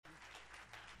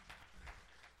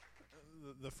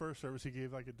the first service, he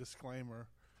gave like a disclaimer,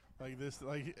 like this,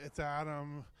 like it's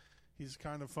Adam. He's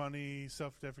kind of funny,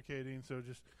 self-deprecating, so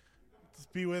just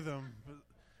be with him. But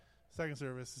second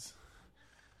service is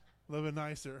a little bit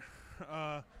nicer,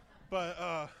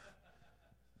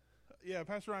 yeah.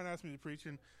 Pastor Ryan asked me to preach,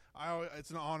 and it's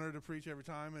an honor to preach every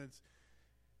time, and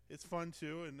it's fun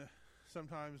too. And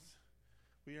sometimes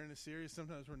we are in a series,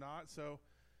 sometimes we're not. So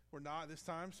we're not this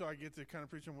time. So I get to kind of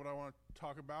preach on what I want to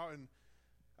talk about. And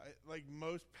like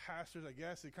most pastors, I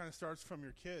guess it kind of starts from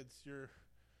your kids.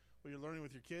 What you're learning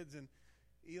with your kids. And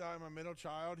Eli, my middle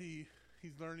child,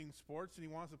 he's learning sports and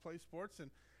he wants to play sports,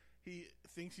 and he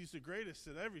thinks he's the greatest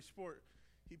at every sport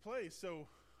he plays. So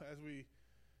as we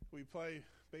play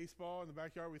baseball in the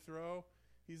backyard, we throw.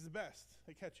 He's the best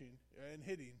at catching and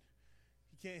hitting.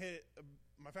 He can't hit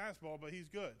my fastball, but he's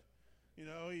good. You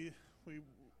know, we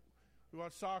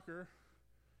watch soccer.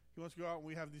 He wants to go out, and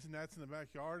we have these nets in the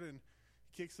backyard, and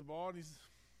he kicks the ball, and he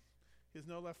has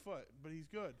no left foot, but he's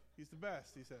good. He's the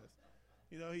best, he says.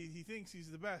 You know, he thinks he's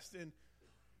the best. And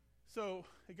so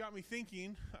it got me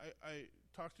thinking. I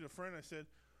talked to a friend. I said,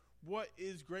 what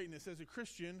is greatness? As a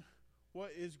Christian,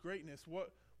 what is greatness?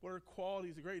 What are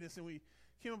qualities of greatness? And we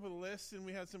came up with a list, and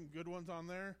we had some good ones on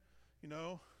there. You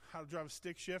know, how to drive a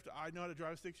stick shift. I know how to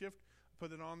drive a stick shift.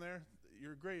 Put it on there.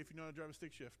 You're great if you know how to drive a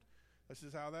stick shift. That's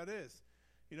just how that is.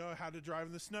 You know, how to drive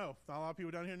in the snow. Not a lot of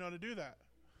people down here know how to do that,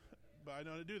 but I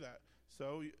know how to do that.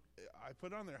 So I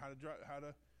put on there how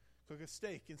to cook a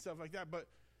steak and stuff like that. But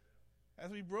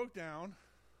as we broke down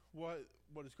what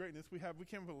is greatness, we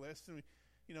came up with a list, and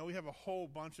we have a whole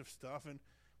bunch of stuff, and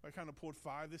I kind of pulled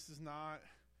 5. This is not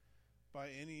by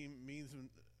any means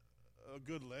a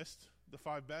good list. The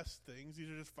 5 best things. These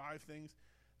are just 5 things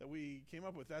that we came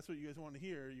up with. That's what you guys want to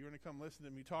hear. You're going to come listen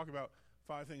to me talk about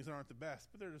 5 things that aren't the best,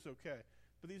 but they're just okay.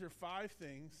 But these are 5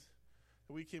 things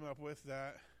that we came up with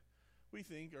that we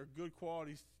think are good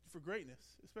qualities for greatness,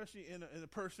 especially in a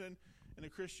person, in a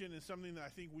Christian, and something that I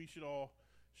think we should all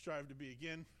strive to be.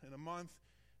 Again, in a month,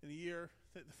 in a year,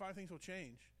 the 5 things will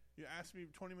change. You ask me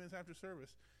 20 minutes after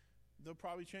service, they'll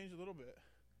probably change a little bit.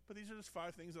 But these are just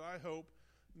 5 things that I hope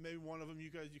maybe one of them you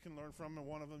can learn from, and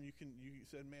one of them you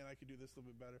said, man, I could do this a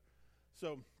little bit better.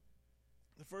 So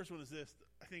the first one is this.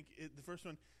 I think the first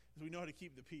one is we know how to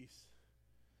keep the peace.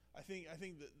 I think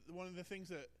that one of the things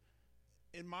that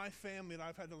in my family that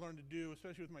I've had to learn to do,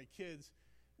 especially with my kids,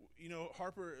 you know,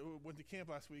 Harper went to camp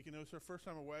last week, and it was her first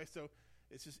time away, so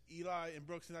it's just Eli and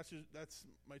Brooks, and that's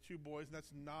my 2 boys, and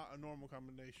that's not a normal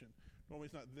combination. Normally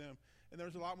it's not them. And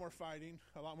there's a lot more fighting,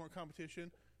 a lot more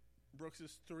competition. Brooks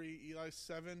is 3, Eli's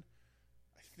 7.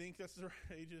 I think that's their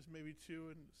ages, maybe 2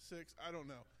 and 6. I don't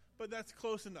know. But that's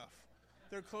close enough.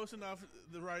 They're close enough,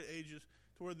 the right ages,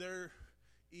 to where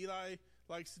Eli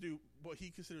likes to do what he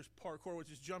considers parkour,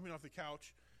 which is jumping off the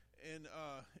couch. And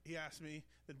he asked me,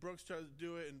 then Brooks tries to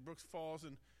do it, and Brooks falls,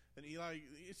 and Eli,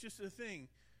 it's just a thing.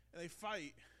 And they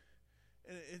fight.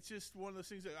 And it's just one of those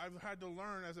things that I've had to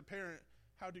learn as a parent,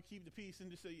 how to keep the peace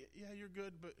and just say, yeah, you're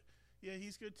good, but yeah,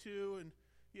 he's good too, and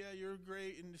yeah, you're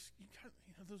great, and just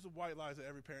those are white lies that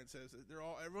every parent says.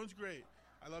 Everyone's great.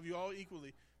 I love you all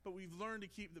equally, but we've learned to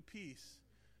keep the peace.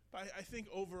 But I think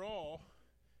overall,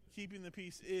 keeping the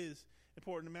peace is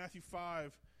important. In Matthew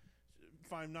 5:9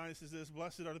 it says this: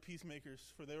 "Blessed are the peacemakers,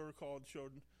 for they were called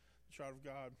children the child of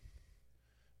God."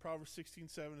 Proverbs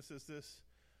 16:7 it says this: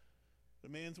 "The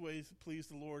man's ways please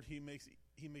the Lord; he makes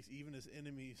even his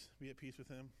enemies be at peace with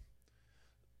him."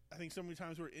 I think so many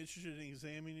times we're interested in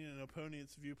examining an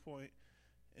opponent's viewpoint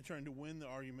and trying to win the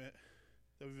argument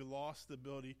that we've lost the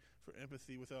ability for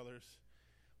empathy with others.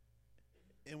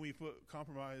 And we put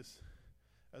compromise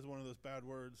as one of those bad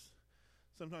words.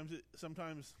 Sometimes it's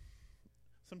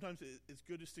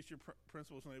good to stick to your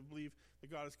principles, and I believe that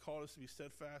God has called us to be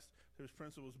steadfast to his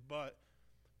principles, but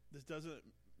this doesn't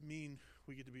mean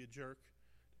we get to be a jerk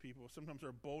to people. Sometimes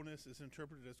our boldness is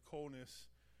interpreted as coldness.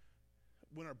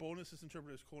 When our boldness is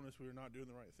interpreted as coldness, we are not doing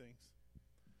the right things.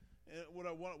 And what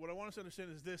I want us to understand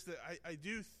is this: that I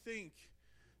do think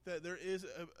that there is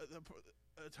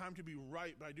a time to be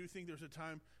right, but I do think there's a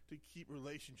time to keep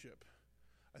relationship.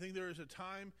 I think there is a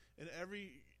time in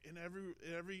every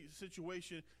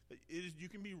situation that you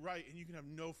can be right and you can have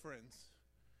no friends,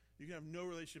 you can have no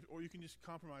relationship, or you can just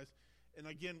compromise. And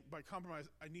again, by compromise,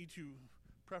 I need to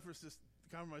preface this: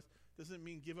 compromise doesn't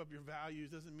mean give up your values,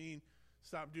 doesn't mean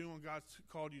stop doing what God's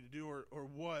called you to do, or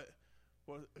what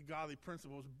godly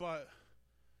principles. But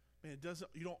man,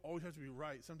 you don't always have to be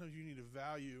right. Sometimes you need to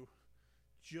value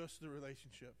just the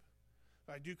relationship.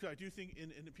 I do think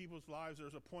in people's lives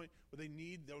there's a point where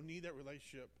they'll need that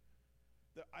relationship.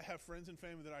 That I have friends and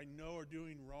family that I know are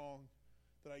doing wrong,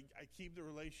 that I keep the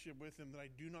relationship with them, that I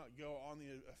do not go on the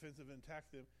offensive and attack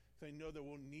them, because I know that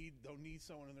they'll need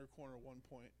someone in their corner at one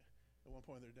point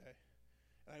in their day.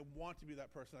 And I want to be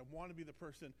that person. I want to be the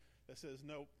person that says,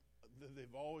 nope,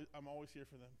 I'm always here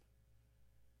for them.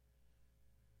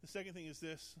 The second thing is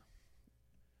this: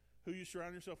 who you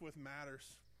surround yourself with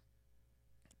matters.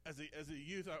 As a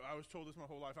youth, I was told this my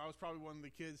whole life. I was probably one of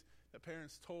the kids that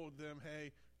parents told them,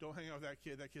 hey, don't hang out with that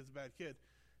kid. That kid's a bad kid.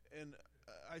 And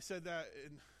I said that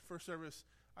in first service.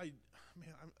 I'm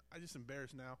just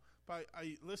embarrassed now. But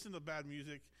I listened to bad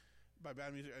music. By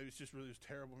bad music, it was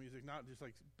terrible music. Not just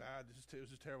like bad. It was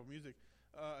just terrible music.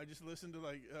 I just listened to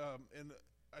and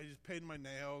I just painted my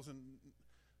nails and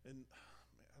man,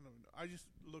 I don't know. I just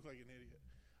looked like an idiot.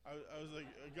 I was like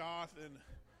a goth, and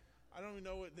I don't even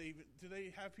know what do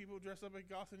they have people dress up like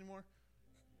goth anymore?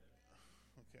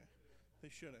 Okay, they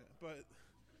shouldn't, but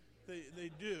they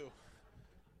do.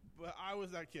 But I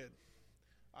was that kid.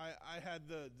 I had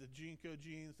the Jinko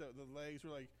jeans that the legs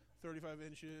were like 35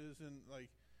 inches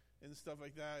and stuff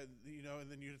like that, and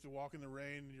then you'd have to walk in the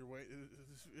rain and your weight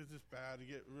it's just bad. You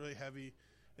get really heavy,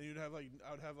 and I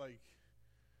would have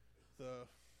the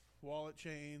wallet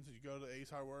chains, and you go to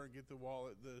Ace Hardware and get the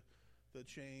wallet, the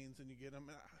chains, and you get them.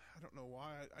 And I don't know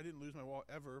why. I didn't lose my wallet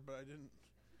ever, but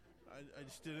I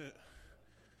just didn't.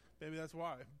 Maybe that's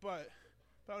why. But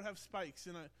I would have spikes,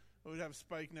 and I would have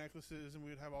spike necklaces, and we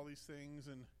would have all these things,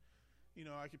 and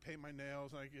I could paint my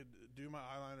nails, and I could do my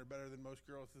eyeliner better than most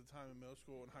girls at the time in middle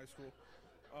school and high school.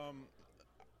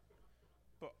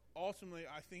 But ultimately,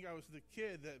 I think I was the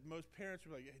kid that most parents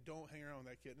were like, hey, don't hang around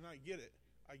with that kid. And I get it.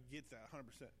 I get that 100%.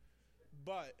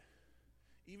 But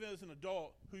even as an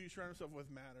adult, who you surround yourself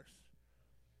with matters.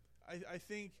 I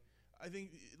think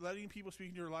letting people speak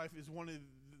into your life is one of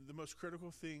the most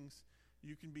critical things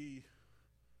you can be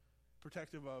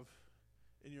protective of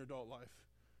in your adult life.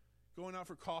 Going out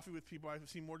for coffee with people, I've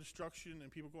seen more destruction in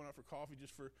people going out for coffee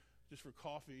just for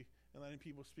coffee and letting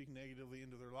people speak negatively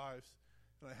into their lives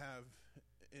than I have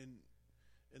in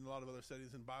a lot of other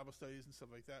settings, in Bible studies and stuff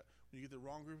like that. When you get the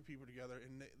wrong group of people together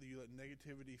and you let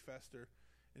negativity fester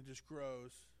and just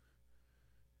grows,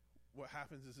 what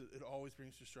happens is it always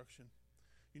brings destruction.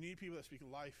 You need people that speak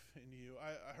life into you.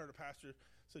 I heard a pastor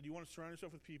said, you want to surround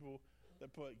yourself with people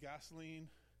that put gasoline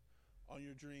on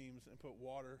your dreams and put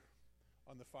water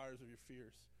on the fires of your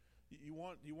fears. You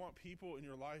want people in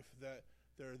your life that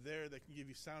are there that can give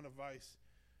you sound advice.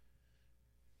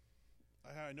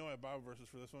 I know I have Bible verses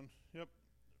for this one. Yep.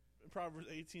 Proverbs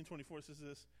 18:24 says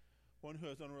this: one who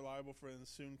has unreliable friends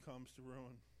soon comes to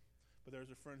ruin, but there's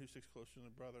a friend who sticks closer than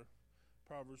a brother.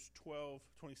 Proverbs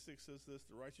 12:26 says this: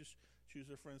 the righteous choose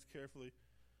their friends carefully,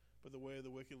 but the way of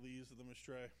the wicked leads them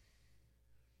astray.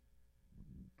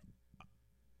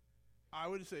 I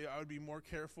would say I would be more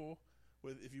careful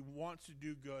with if you want to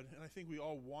do good, and I think we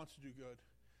all want to do good.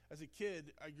 As a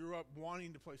kid, I grew up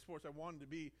wanting to play sports. I wanted to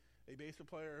be a baseball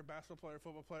player, a basketball player, a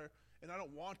football player, and I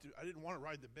didn't want to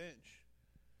ride the bench.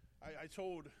 I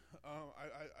told,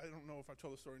 I don't know if I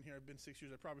told the story in here. I've been 6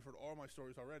 years. I probably heard all my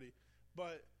stories already,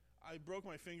 but I broke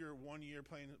my finger 1 year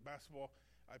playing basketball.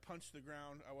 I punched the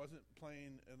ground. I wasn't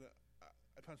playing, and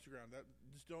I punched the ground.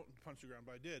 Just don't punch the ground,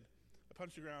 but I did. I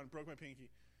punched the ground, broke my pinky,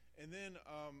 and then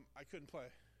I couldn't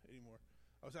play anymore.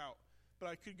 I was out, but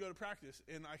I could go to practice,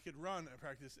 and I could run at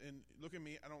practice. And look at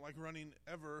me, I don't like running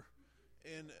ever,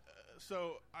 and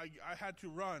so I had to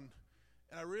run.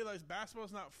 And I realized basketball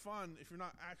is not fun if you're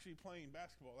not actually playing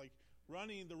basketball. Like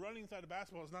the running side of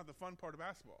basketball is not the fun part of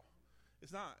basketball.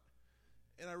 It's not.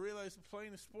 And I realized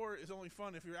playing a sport is only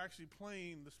fun if you're actually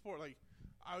playing the sport. Like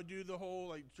I would do the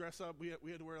whole dress up. We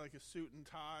had to wear a suit and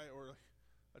tie or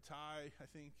a tie, I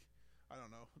think. I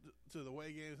don't know, to the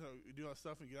away games. We do all that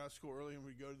stuff and get out of school early and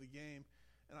we go to the game.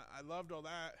 And I loved all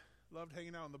that. Loved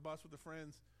hanging out on the bus with the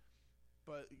friends.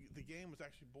 But the game was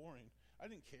actually boring. I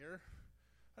didn't care.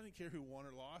 I didn't care who won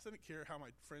or lost. I didn't care how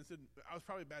my friends did. I was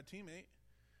probably a bad teammate.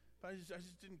 But I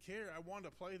just didn't care. I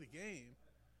wanted to play the game.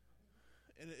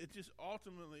 And it just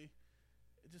ultimately,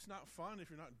 it's just not fun if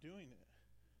you're not doing it.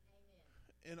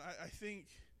 Amen. And I think...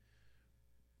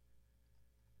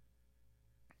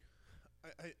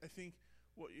 I think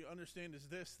what you understand is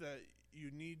this, that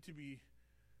you need to be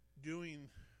doing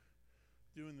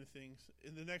the things.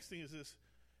 And the next thing is this,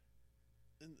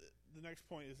 and the next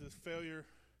point is this: failure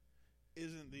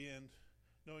isn't the end.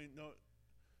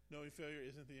 Knowing failure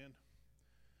isn't the end.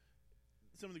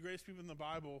 Some of the greatest people in the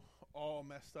Bible all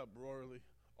messed up royally.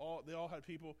 They all had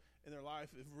people in their life,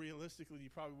 if realistically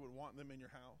you probably would want them in your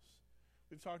house.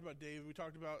 We've talked about David, we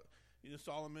talked about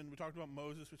Solomon, we talked about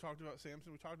Moses, we talked about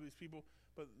Samson, we talked about these people,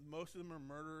 but most of them are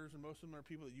murderers, and most of them are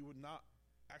people that you would not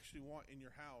actually want in your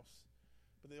house.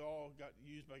 but they all got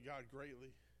used by God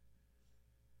greatly.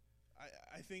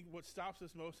 I think what stops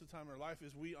us most of the time in our life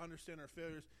is we understand our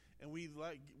failures and we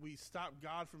stop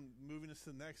God from moving us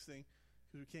to the next thing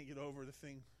because we can't get over the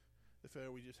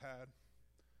failure we just had.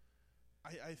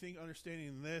 I think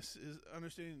understanding this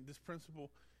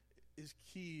principle is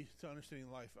key to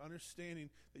understanding life. Understanding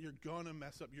that you're gonna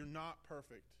mess up. You're not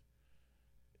perfect.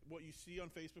 What you see on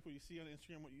Facebook, what you see on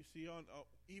Instagram, what you see on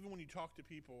even when you talk to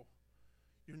people,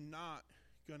 you're not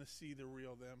gonna see the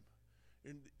real them.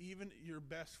 Even your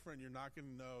best friend, you're not going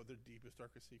to know their deepest,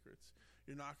 darkest secrets.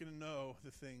 You're not going to know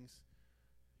the things.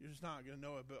 You're just not going to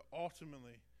know it. But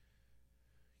ultimately,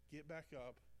 get back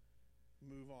up,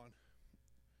 move on.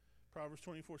 Proverbs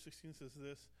 24:16 says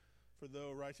this: "For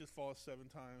though righteous fall 7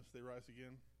 times, they rise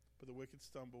again. But the wicked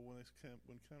stumble when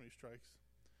calamity strikes."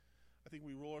 I think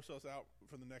we roll ourselves out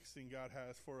from the next thing God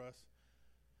has for us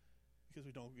because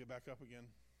we don't get back up again.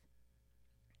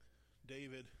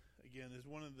 David, again, is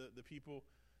one of the people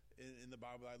in the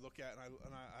Bible I look at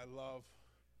and I love.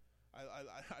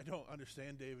 I don't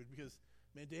understand David because,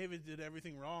 man, David did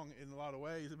everything wrong in a lot of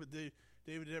ways, but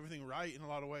David did everything right in a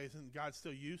lot of ways, and God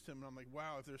still used him. And I'm like,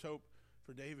 wow, if there's hope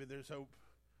for David, there's hope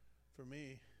for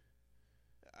me.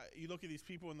 You look at these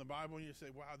people in the Bible and you say,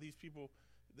 wow, these people,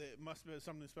 they must have been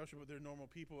something special, but they're normal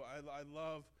people. I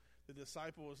love the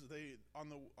disciples. They on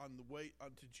the way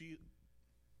to Jesus.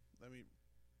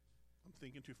 I'm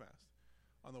thinking too fast.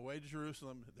 On the way to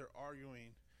Jerusalem, they're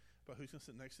arguing about who's going to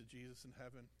sit next to Jesus in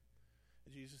heaven.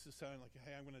 And Jesus is telling, like,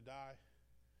 hey, I'm going to die.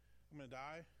 I'm going to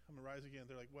die. I'm going to rise again.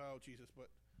 They're like, well, Jesus, but,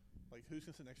 like, who's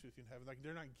going to sit next to you in heaven? Like,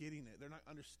 they're not getting it. They're not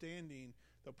understanding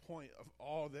the point of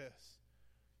all this.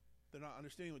 They're not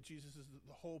understanding what Jesus is,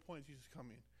 the whole point of Jesus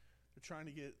coming.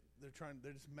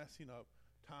 They're just messing up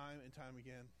time and time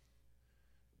again.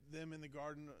 Them in the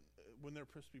garden, when they're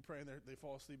supposed to be praying, they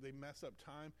fall asleep. They mess up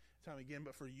time and time again.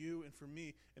 But for you and for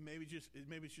me, and maybe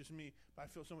it's just me, but I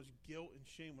feel so much guilt and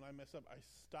shame when I mess up. I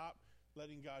stop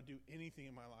letting God do anything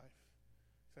in my life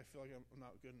because I feel like I'm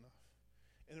not good enough.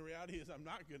 And the reality is I'm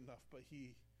not good enough, but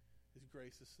His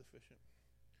grace is sufficient.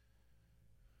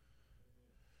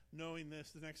 Knowing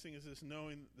this, the next thing is this: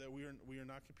 knowing that we are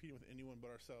not competing with anyone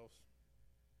but ourselves,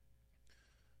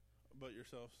 but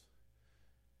yourselves.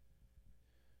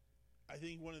 I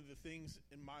think one of the things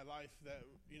in my life that,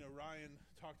 Ryan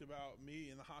talked about me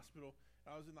in the hospital.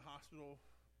 I was in the hospital,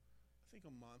 I think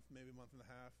a month, maybe a month and a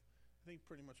half. I think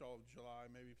pretty much all of July,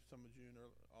 maybe some of June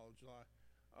or all of July.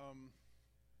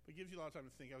 But it gives you a lot of time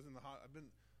to think.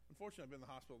 Unfortunately, I've been in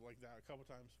the hospital like that a couple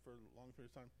times for a long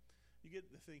period of time. You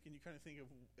get to think, and you kind of think of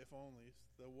if onlys,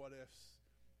 the what ifs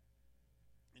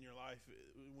in your life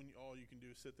when all you can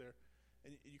do is sit there.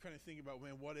 And you kind of think about,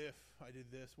 man, what if I did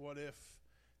this? What if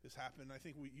this happened? I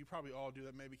think you probably all do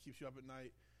that. Maybe keeps you up at night.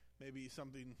 Maybe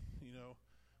something, when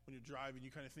you're driving,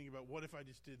 you kind of think about, what if I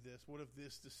just did this? What if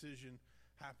this decision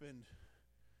happened?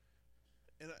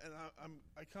 And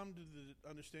I come to the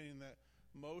understanding that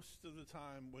most of the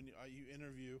time when they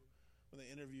interview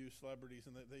celebrities,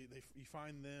 and you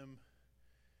find them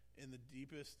in the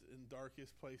deepest and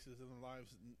darkest places in their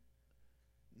lives,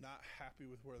 not happy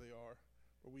with where they are.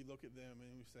 Or we look at them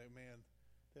and we say, man,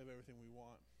 they have everything we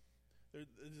want.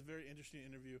 There's a very interesting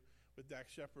interview with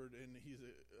Dax Shepard, and he's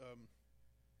a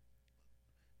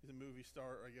movie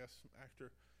star, I guess,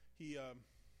 actor. He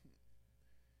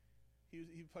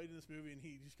played in this movie, and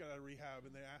he just got out of rehab,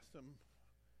 and they asked him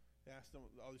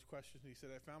all these questions, and he said,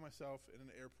 I found myself in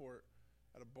an airport,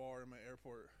 at a bar in my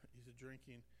airport. He's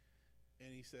drinking,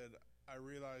 and he said, I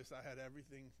realized I had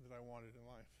everything that I wanted in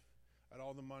life. I had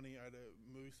all the money. I had a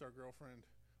movie star girlfriend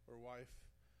or wife.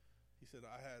 He said,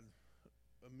 I had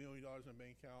 $1 million in my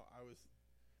bank account.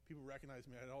 People recognized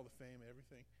me. I had all the fame and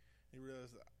everything. And he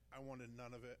realized that I wanted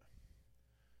none of it.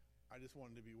 I just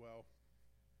wanted to be well.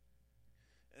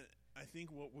 And I think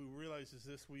what we realize is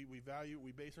this: we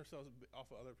base ourselves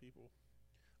off of other people.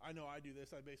 I know I do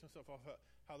this. I base myself off of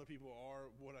how other people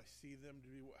are, what I see them to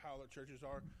be, how their churches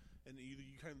are, and you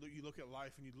look at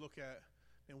life and you look at,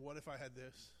 man, what if I had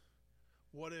this?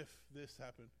 What if this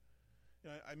happened?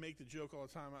 I make the joke all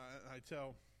the time. I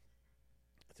tell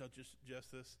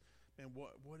Jess this, man,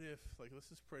 what if,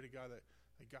 let's just pray to God that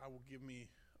God will give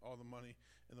me all the money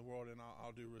in the world and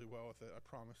I'll do really well with it. I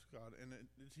promise God. And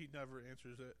He never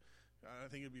answers it.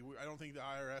 I think it'd be weird. I don't think the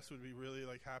IRS would be really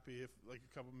happy if a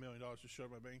couple $1 million just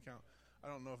showed up in my bank account. I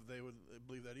don't know if they would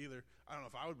believe that either. I don't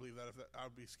know if I would believe that. I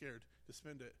would be scared to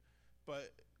spend it.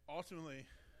 But ultimately,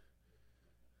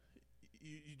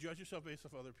 you judge yourself based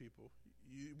off other people.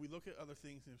 We look at other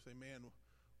things and say, man,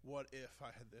 what if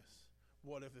I had this?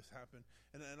 What if this happened?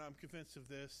 And I'm convinced of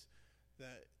this,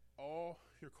 that all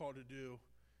you're called to do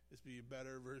is be a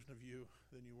better version of you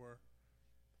than you were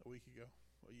a week ago,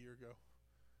 a year ago.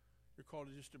 You're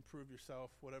called to just improve yourself,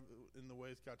 whatever in the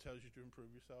ways God tells you to improve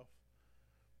yourself.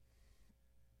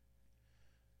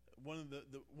 One of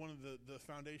the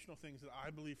foundational things that I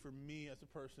believe for me as a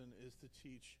person is to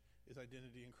teach is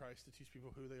identity in Christ, to teach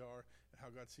people who they are and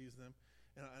how God sees them.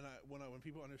 When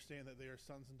people understand that they are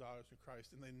sons and daughters in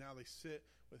Christ, and they sit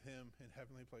with Him in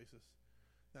heavenly places.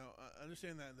 Now,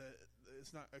 understand that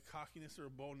it's not a cockiness or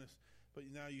a boldness, but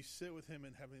now you sit with Him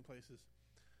in heavenly places.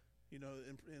 You know,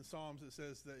 in Psalms it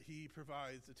says that He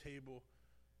provides a table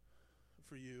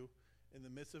for you in the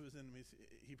midst of His enemies.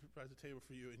 He provides a table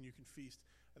for you, and you can feast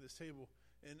at this table.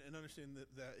 And understand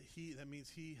that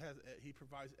means He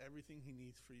provides everything He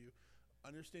needs for you.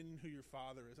 Understanding who your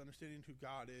Father is, understanding who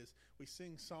God is. We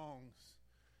sing songs,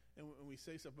 and we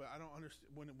say stuff, but I don't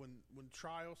understand when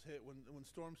trials hit, when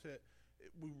storms hit.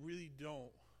 We really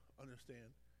don't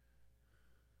understand.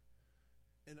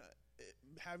 And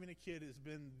having a kid has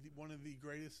been one of the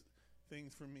greatest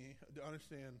things for me to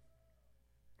understand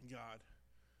God.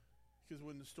 Because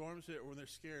when the storms hit or when they're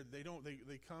scared, they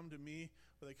come to me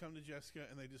or they come to Jessica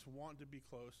and they just want to be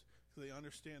close because they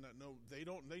understand that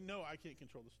they know I can't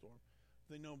control the storm.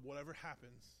 They know whatever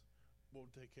happens,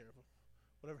 we'll take care of them.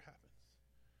 Whatever happens.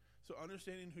 So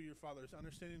understanding who your Father is,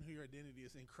 understanding who your identity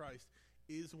is in Christ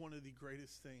is one of the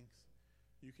greatest things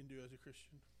you can do as a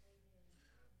Christian.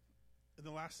 And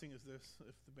the last thing is this,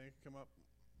 if the band can come up,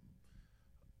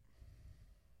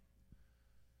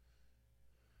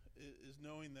 is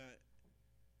knowing that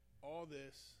all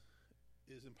this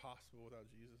is impossible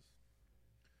without Jesus.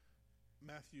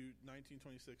 Matthew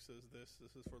 19:26 says this.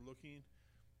 This is for looking.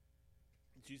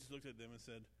 Jesus looked at them and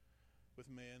said, with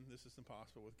man, this is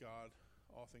impossible. With God,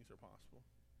 all things are possible.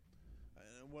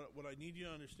 And what I need you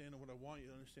to understand and what I want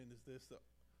you to understand is this, that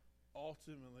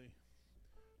ultimately,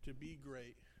 to be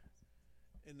great,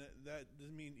 and that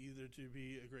doesn't mean either to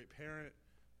be a great parent,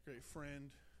 a great friend,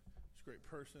 a great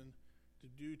person,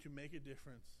 to make a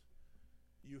difference,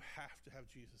 you have to have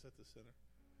Jesus at the center.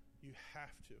 You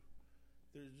have to.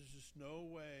 There's just no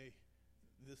way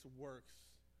this works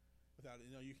without it.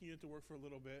 You know, you can get it to work for a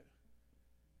little bit,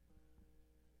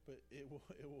 but it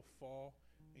will fall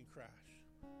and crash.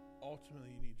 Ultimately,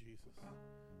 you need Jesus.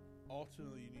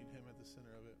 Ultimately, you need Him at the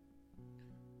center of it.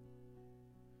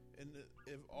 And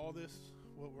if all this,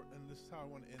 and this is how I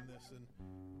want to end this, and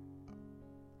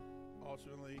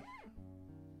ultimately,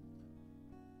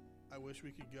 I wish we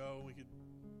could go.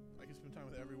 I could spend time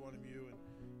with every one of you and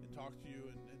talk to you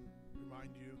and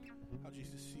remind you how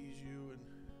Jesus sees you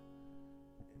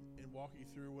and walk you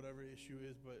through whatever issue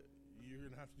is, but you're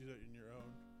going to have to do that in your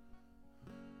own.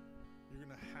 You're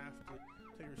going to have to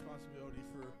take responsibility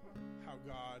for how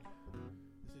God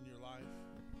is in your life.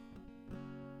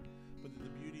 But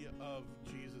the beauty of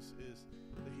Jesus is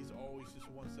that He's always just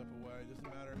one step away. It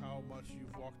doesn't matter how much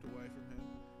you've walked away from Him.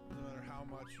 It doesn't matter how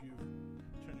much you've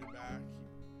turned your back.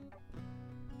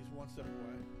 He's one step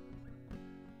away.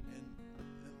 And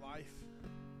life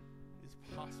is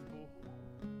possible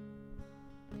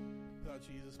without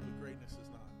Jesus, but greatness is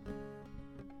not.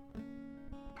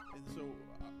 And so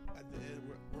at the end,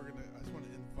 I just want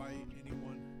to invite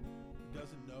anyone who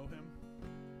doesn't know Him.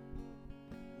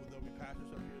 There'll be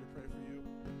pastors up here to pray for you,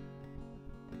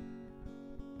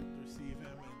 to receive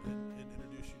Him and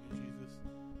introduce you to Jesus.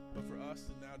 But for us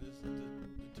to now just to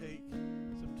take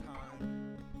some time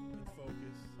and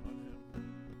focus on Him.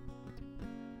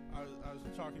 I was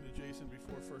talking to Jason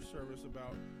before first service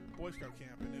about Boy Scout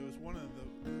camp, and it was one of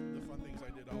the fun things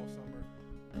I did all summer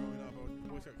growing up. I went to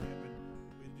Boy Scout camp, and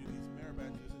we do these merit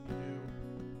badges, and you do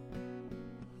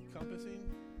compassing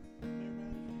merit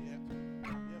badges. Yep.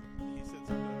 He said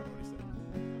something. I don't know what he said.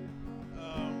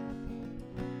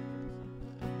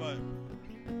 But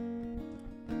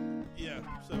yeah,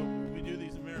 so we do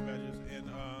these merit badges, and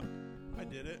I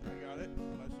did it. I got it.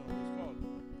 I just don't know what it's called.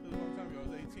 It was a long time ago. I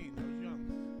was 18. I was young.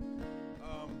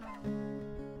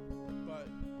 But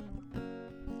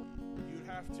you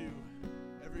have to,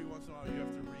 every once in a while, you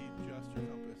have to readjust your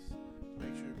compass to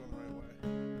make sure you're going the right way.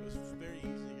 It was very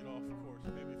easy to get off the course.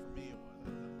 Maybe for me it was.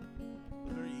 I don't know. It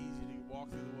was very easy to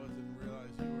walk through the woods and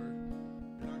realize you're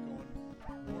not going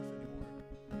north anymore.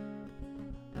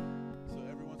 So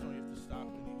every once in a while you have to stop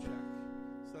and you check.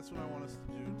 So that's what I want us to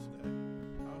do today.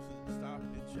 I want us to stop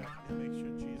and check and make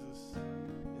sure Jesus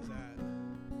is at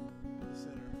the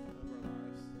center of our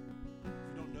lives. If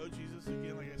you don't know Jesus,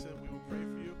 again, like I said, we will pray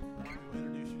for you. We will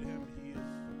introduce you to Him. He is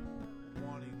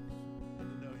wanting to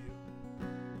know you.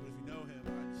 But if you know Him,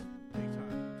 I just take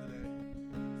time today.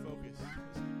 Focus.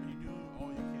 Are you doing all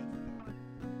you can for Him?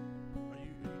 Are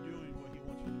you doing what He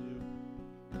wants you to do?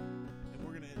 And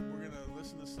we're going to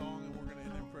listen to the song, and we're going to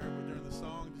end in prayer. But during the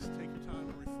song, just take your time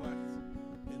and reflect.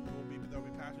 And there'll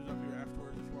be pastors up here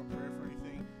afterwards. If you want prayer for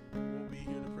anything, we'll be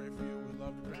here to pray for you. We'd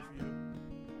love to pray for you.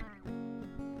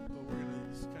 But we're going to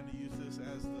just kind of use this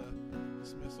as the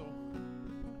dismissal.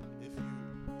 If you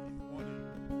want to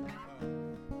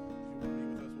meet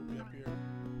with us, we'll be up here.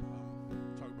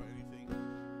 Talk about anything.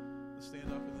 Let's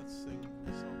stand up and let's sing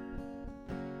a song.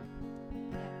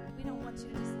 We don't want you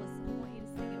to just listen. We want you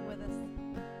to sing it with us.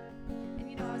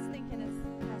 And I was thinking as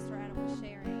Pastor Adam was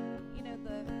sharing,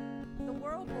 the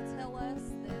world will tell us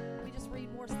that we just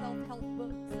read more self-help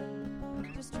books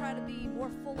and just try to be more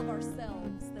full of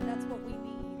ourselves, that's what we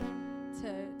need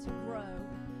to grow.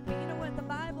 But you know what? The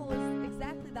Bible is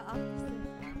exactly the opposite.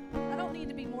 I don't need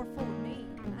to be more full of me.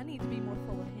 I need to be more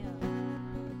full of Him.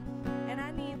 And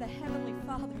I need the Heavenly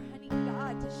Father. I need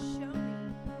God to show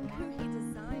me who He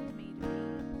designed me to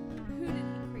be. Who did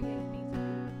He create me to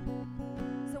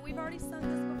be? So we've already sung